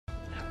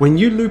When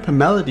you loop a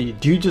melody,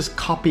 do you just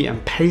copy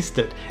and paste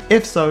it?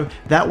 If so,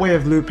 that way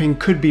of looping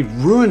could be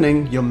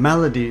ruining your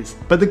melodies.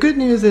 But the good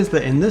news is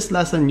that in this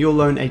lesson, you'll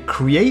learn a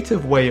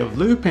creative way of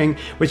looping,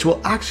 which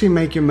will actually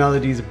make your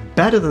melodies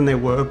better than they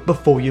were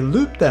before you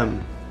looped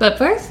them. But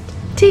first,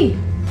 tea.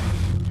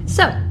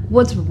 So,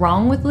 what's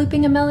wrong with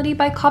looping a melody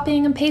by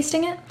copying and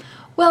pasting it?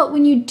 Well,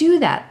 when you do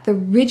that, the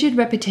rigid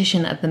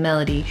repetition of the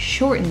melody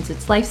shortens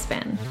its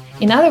lifespan.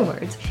 In other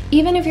words,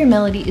 even if your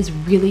melody is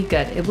really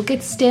good, it will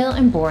get stale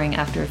and boring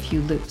after a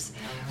few loops.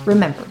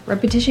 Remember,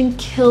 repetition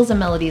kills a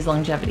melody's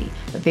longevity,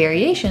 but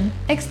variation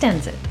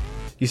extends it.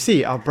 You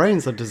see, our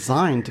brains are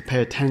designed to pay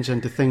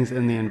attention to things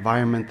in the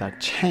environment that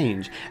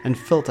change and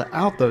filter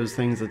out those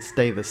things that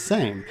stay the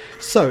same.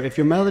 So if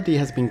your melody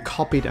has been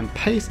copied and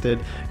pasted,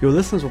 your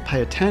listeners will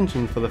pay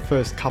attention for the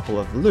first couple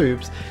of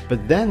loops,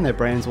 but then their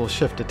brains will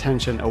shift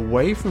attention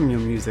away from your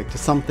music to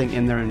something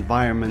in their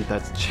environment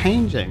that's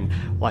changing,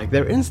 like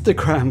their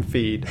Instagram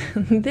feed.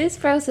 This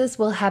process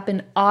will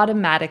happen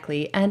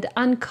automatically and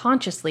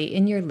unconsciously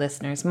in your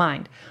listener's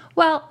mind.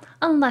 Well,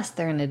 unless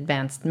they're an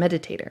advanced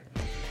meditator.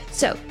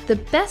 So, the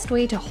best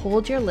way to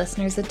hold your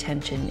listener's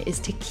attention is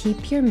to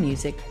keep your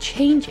music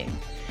changing.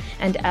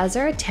 And as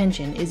our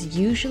attention is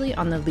usually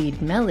on the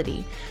lead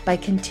melody, by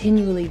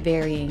continually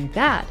varying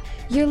that,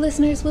 your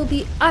listeners will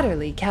be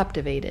utterly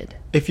captivated.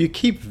 If you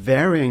keep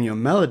varying your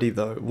melody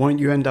though, won't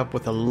you end up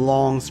with a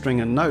long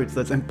string of notes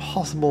that's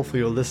impossible for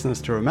your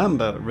listeners to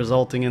remember,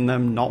 resulting in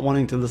them not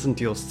wanting to listen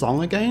to your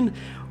song again?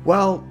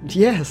 Well,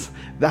 yes,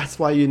 that's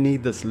why you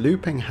need this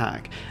looping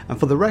hack. And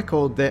for the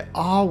record, there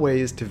are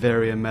ways to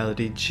vary a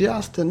melody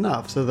just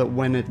enough so that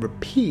when it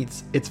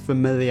repeats, it's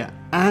familiar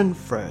and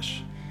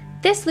fresh.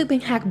 This looping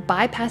hack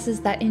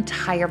bypasses that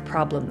entire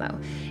problem though.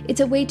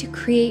 It's a way to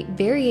create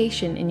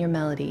variation in your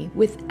melody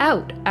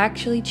without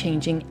actually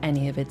changing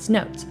any of its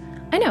notes.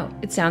 I know,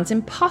 it sounds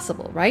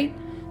impossible, right?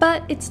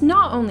 But it's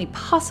not only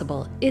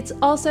possible, it's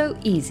also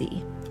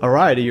easy.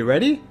 Alright, are you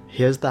ready?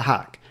 Here's the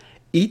hack.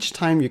 Each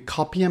time you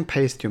copy and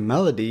paste your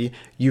melody,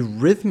 you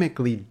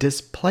rhythmically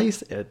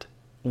displace it.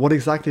 What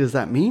exactly does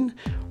that mean?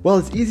 Well,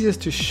 it's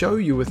easiest to show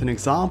you with an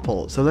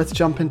example, so let's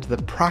jump into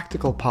the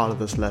practical part of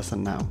this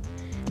lesson now.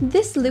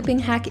 This looping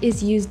hack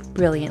is used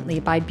brilliantly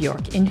by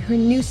Björk in her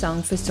new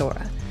song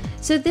Försora.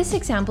 So this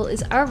example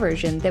is our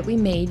version that we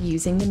made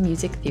using the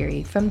music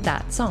theory from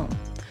that song.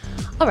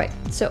 Alright,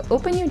 so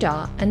open your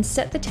DAW and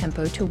set the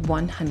tempo to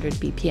 100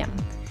 BPM.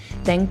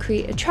 Then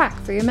create a track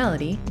for your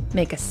melody,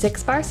 make a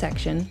 6-bar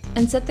section,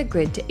 and set the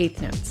grid to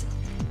eighth notes.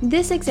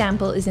 This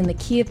example is in the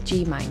key of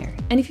G minor,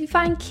 and if you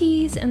find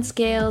keys and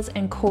scales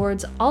and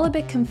chords all a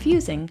bit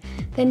confusing,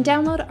 then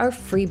download our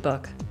free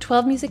book,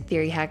 12 Music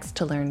Theory Hacks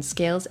to Learn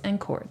Scales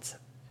and Chords.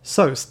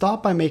 So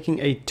start by making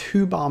a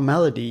 2-bar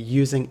melody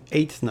using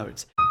eighth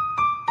notes.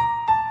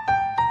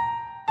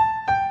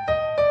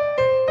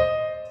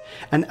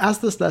 And as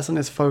this lesson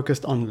is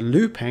focused on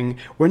looping,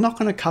 we're not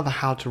going to cover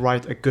how to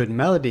write a good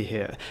melody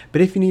here,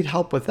 but if you need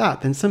help with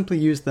that, then simply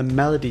use the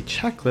melody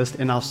checklist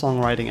in our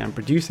songwriting and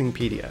producing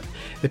PDF.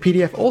 The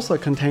PDF also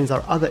contains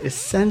our other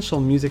essential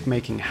music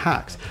making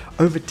hacks.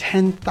 Over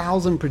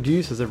 10,000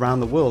 producers around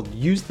the world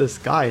use this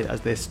guide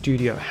as their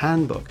studio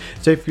handbook,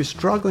 so if you're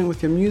struggling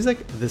with your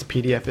music, this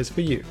PDF is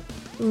for you.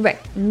 Right,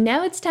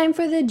 now it's time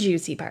for the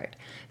juicy part.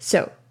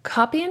 So,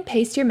 copy and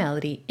paste your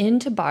melody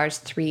into bars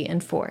 3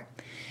 and 4.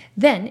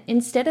 Then,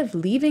 instead of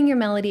leaving your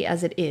melody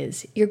as it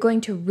is, you're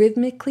going to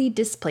rhythmically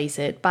displace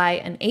it by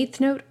an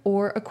eighth note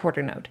or a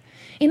quarter note.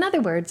 In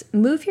other words,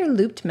 move your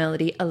looped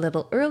melody a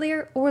little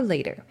earlier or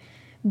later.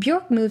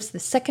 Björk moves the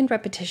second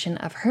repetition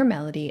of her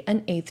melody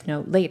an eighth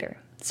note later,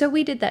 so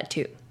we did that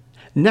too.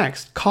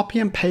 Next, copy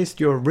and paste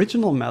your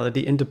original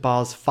melody into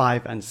bars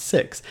 5 and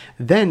 6,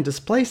 then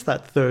displace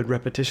that third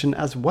repetition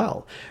as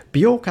well.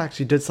 Björk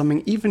actually did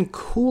something even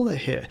cooler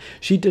here.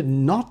 She did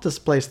not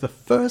displace the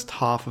first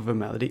half of a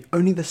melody,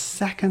 only the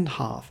second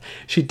half.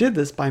 She did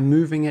this by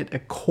moving it a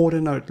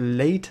quarter note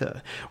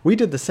later. We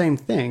did the same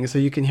thing, so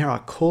you can hear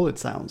how cool it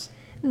sounds.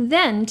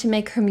 Then, to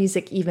make her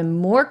music even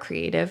more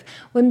creative,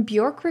 when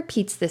Björk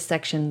repeats this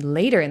section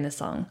later in the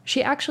song,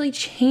 she actually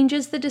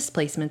changes the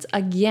displacements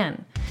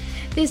again.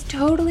 This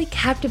totally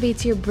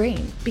captivates your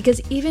brain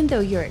because even though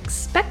you're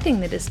expecting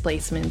the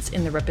displacements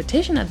in the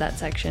repetition of that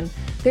section,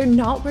 they're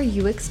not where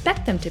you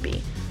expect them to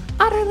be.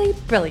 Utterly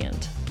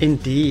brilliant.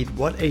 Indeed,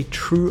 what a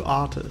true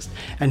artist.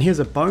 And here's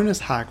a bonus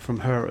hack from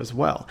her as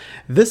well.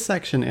 This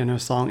section in her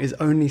song is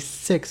only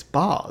 6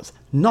 bars,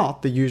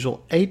 not the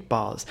usual 8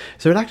 bars.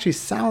 So it actually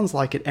sounds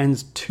like it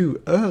ends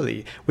too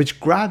early,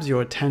 which grabs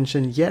your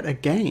attention yet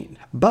again.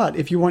 But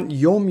if you want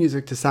your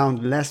music to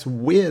sound less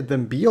weird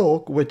than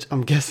Björk, which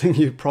I'm guessing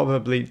you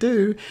probably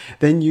do,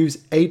 then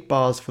use 8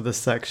 bars for this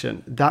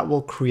section. That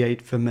will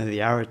create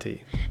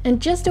familiarity.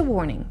 And just a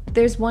warning,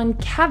 there's one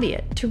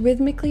caveat to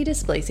rhythmically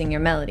displacing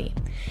your melody.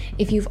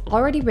 If you've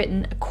already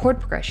written a chord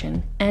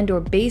progression and/or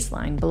bass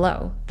line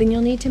below, then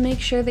you'll need to make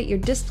sure that your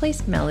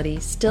displaced melody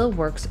still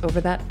works over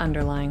that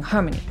underlying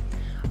harmony.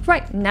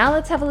 Right, now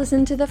let's have a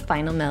listen to the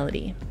final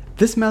melody.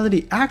 This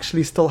melody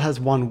actually still has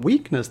one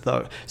weakness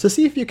though, so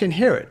see if you can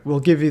hear it. We'll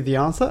give you the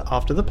answer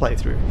after the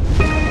playthrough.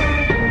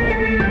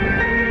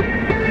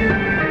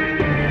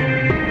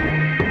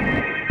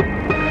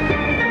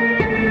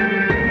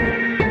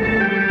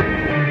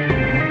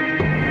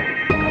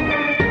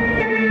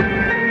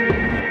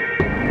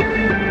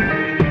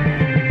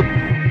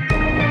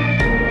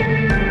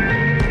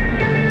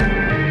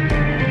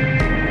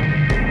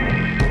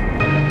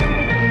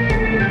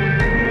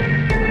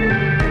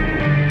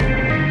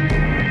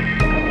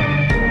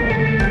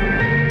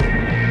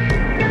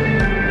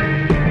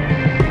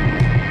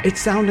 It's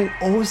sounding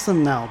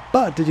awesome now,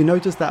 but did you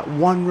notice that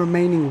one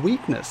remaining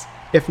weakness?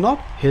 If not,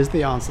 here's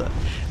the answer.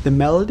 The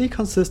melody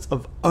consists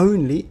of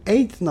only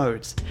eighth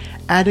notes.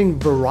 Adding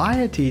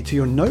variety to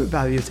your note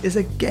values is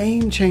a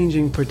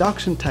game-changing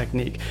production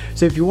technique.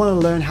 So if you want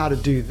to learn how to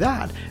do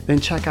that, then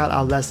check out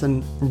our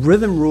lesson,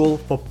 Rhythm Rule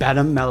for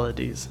Better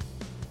Melodies.